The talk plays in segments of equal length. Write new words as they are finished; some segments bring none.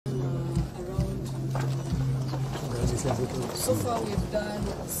So far we've done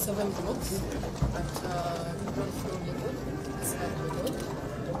 7 blocks at ground floor level, side level.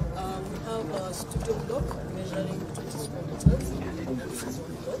 We have a studio block measuring 20 square meters. This is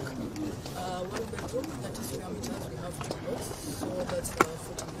 1 block. 1 bedroom, 30 square meters. We have 2 blocks, so that's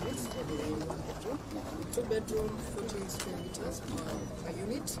 40 units for the 1 bedroom. 2 bedroom, 14 square meters per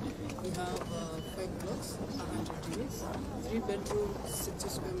unit. We have 5 blocks, 100 units. 3 bedroom, 60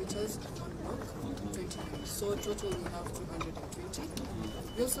 square meters, 1 block, 20 units. So total we have 220.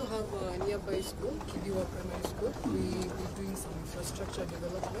 We also have a nearby school, Kidiwa Primary School. We're doing some infrastructure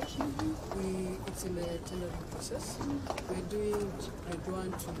development. It's in the tendering process. We're doing grade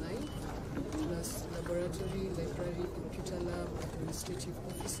 1 to 9, plus laboratory, library, computer lab, administrative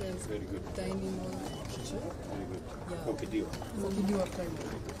offices, dining hall, kitchen. Very good. Yeah. For Kidiwa. For Kidiwa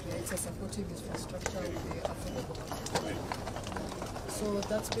Primary. Yeah, it's a supportive infrastructure with the affordable. Right. So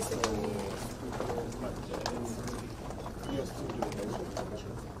that's basically. Yes,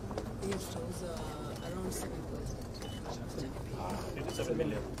 it was around 7,000. 7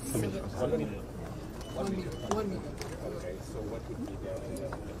 million. 1 million. 1 million. 1 million. Okay, so what would be the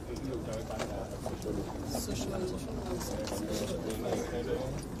social housing?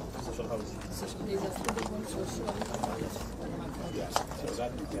 Social housing. There's affordable social housing. Yeah, so that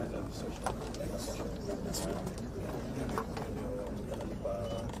would be under the social. That's right.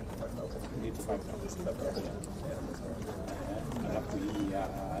 Need 5,000. Alafu hii ya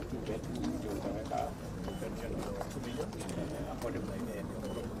 2 bedroom ndio utaweka pension 2 million affordable.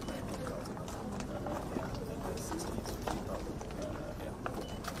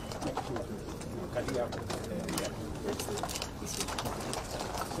 Kati yako.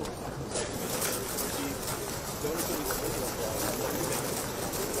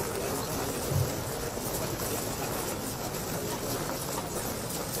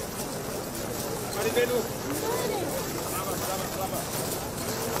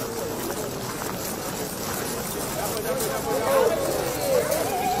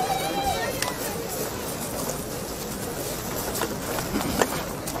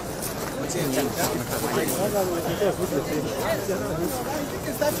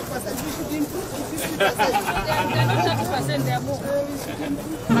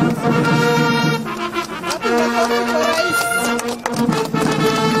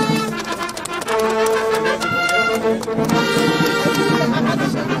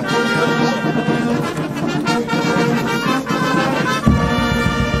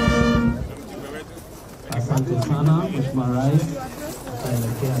 Asante sana Mheshimiwa Rais,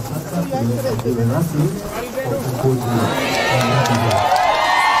 tutaelekea sasa kwenye rasmi kwa ufunguzi wa mkutano.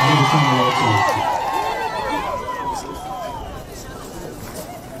 Karibu sana wote.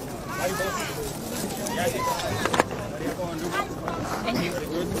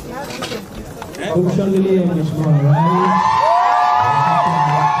 Tumshangilie Mheshimiwa Rais.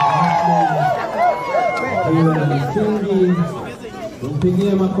 Hiyo ni msingi.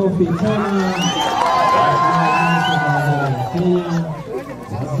 Tumpigie makofi tena. Kenya,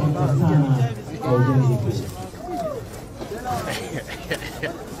 asante sana kwa ujenzi huu.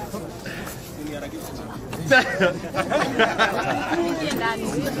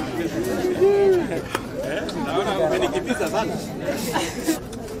 Naona umenikimbia sana.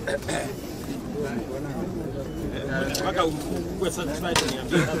 Mpaka ukue satisfied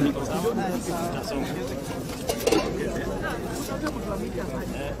niambie kama niko sawa. Tutasonga.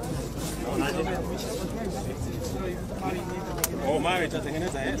 Oh, mawe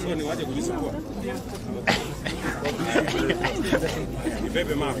itatengeneza so ni waje kulisumbua.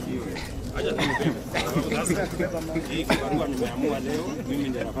 Nibebe mawe. Acha tu nibebe. Sasa hii kibarua nimeamua leo mimi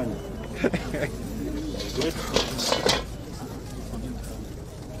ndio nafanya.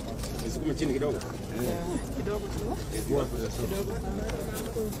 Nisukume chini kidogo. Kidogo tu.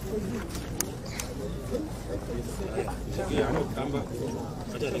 Sikia hapo kamba.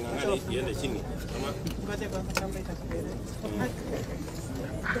 Acha ningangane iende chini. Kama ngoja kwa kamba itakubele.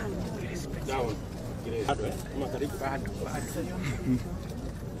 Down. Kama karibu bado.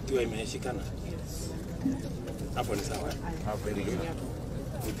 Iwe imeshikana. Hapo ni sawa. Hapo ni good.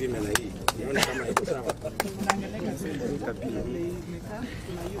 Nipime na hii. Nione kama iko sawa. Unaangalia kabisa imekaa kuna hiyo.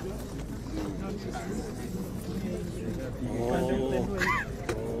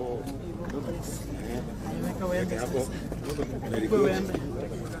 Weka hapo. Very good.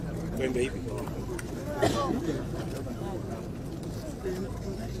 Wembe hivi.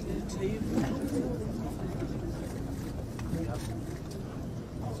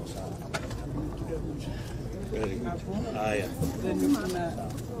 Very good. Haya.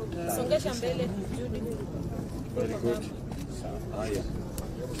 Songesha mbele Judy. Very good. Haya.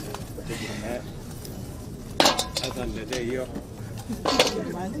 Sasa niletee hiyo.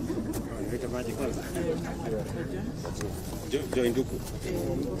 Niweke maji kwanza. Join nduku.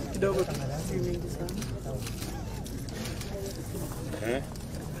 Kidogo si mingi sana.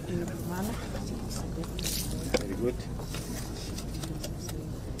 Very good.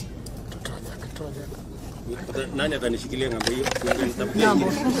 Nani atanishikilia ngambo hiyo? Ngambo.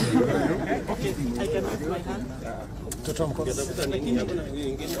 Okay, I can put my hand. Toto mkono. Utafuta nini hapo na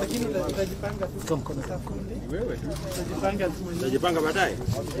nyingine? Lakini utajipanga tu. Toto mkono. Wewe tu. Utajipanga tu mwenyewe. Utajipanga baadaye?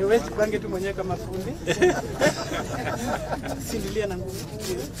 Wewe jipange tu mwenyewe kama fundi. Sindilia na nguvu.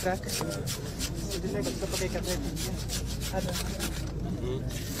 Crack. Sindilia kabisa mpaka ikatae. Hata.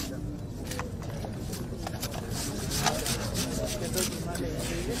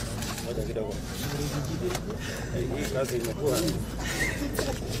 Moja kidogo. Hii kazi imekuwa.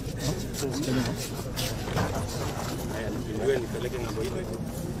 Wewe nipeleke ngambo hiyo.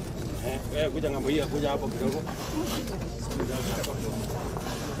 Wewe kuja ngambo hiyo, kuja hapo kidogo.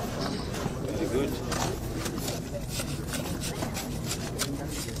 Very good.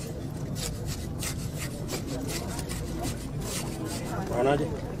 Unaonaje?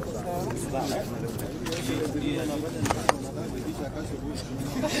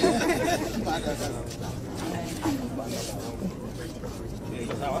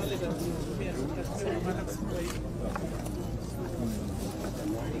 Sawa.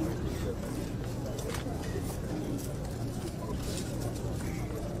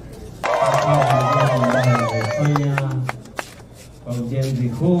 Kwa ujenzi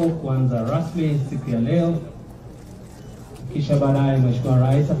huu kuanza rasmi siku ya leo, kisha baadaye Mheshimiwa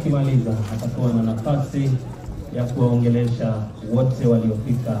Rais akimaliza atakuwa na nafasi ya kuwaongelesha wote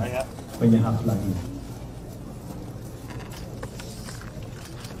waliofika kwenye hafla hii.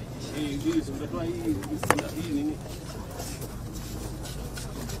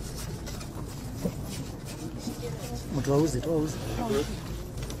 Mtu auzi, tu auzi.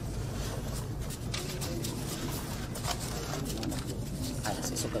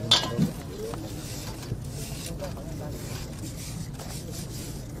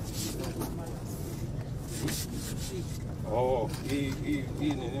 Oh, hii ni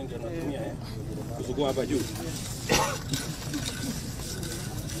nini ndio natumia kusukuma hapa juu.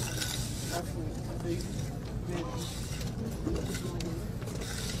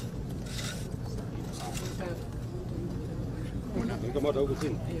 Kama hata huko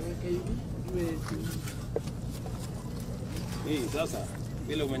chini. Hii sasa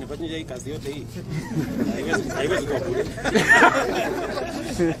bila umenifanyia hii kazi yote hii. Haiwezi kuwa bure.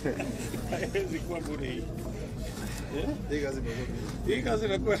 Haiwezi kuwa bure hii. Hii kazi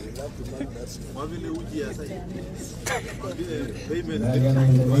inakuwa kwa vile uji ya sasa. Kwa vile payment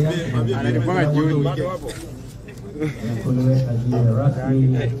Anajipanga jioni bado hapo. Kuliweka jiwe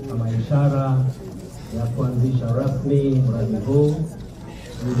rasmi kama ishara ya kuanzisha rasmi mradi huu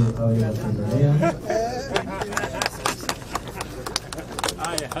ili ukaweza kuendelea.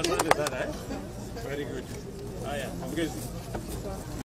 Haya, asante sana. Very good. Haya, pongezi.